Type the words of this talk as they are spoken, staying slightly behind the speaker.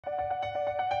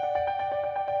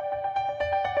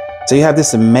So you have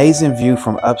this amazing view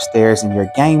from upstairs in your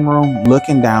game room,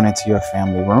 looking down into your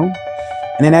family room.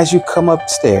 And then as you come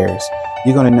upstairs,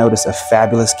 you're going to notice a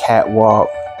fabulous catwalk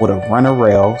with a run of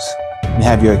rails. You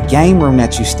have your game room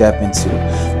that you step into.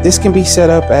 This can be set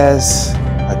up as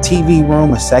a TV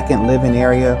room, a second living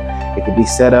area. It could be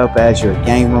set up as your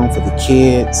game room for the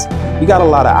kids. You got a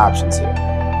lot of options here.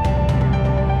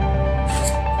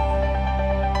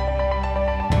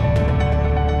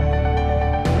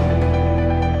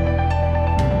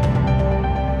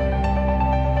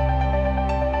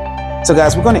 So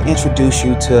guys, we're going to introduce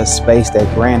you to a space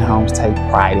that Grand Homes take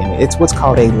pride in. It's what's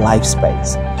called a life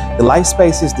space. The life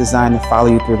space is designed to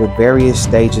follow you through the various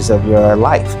stages of your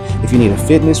life. If you need a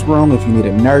fitness room, if you need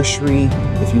a nursery,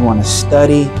 if you want to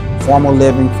study, formal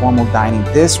living, formal dining,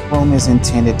 this room is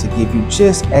intended to give you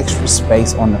just extra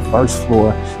space on the first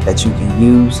floor that you can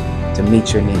use to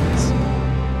meet your needs.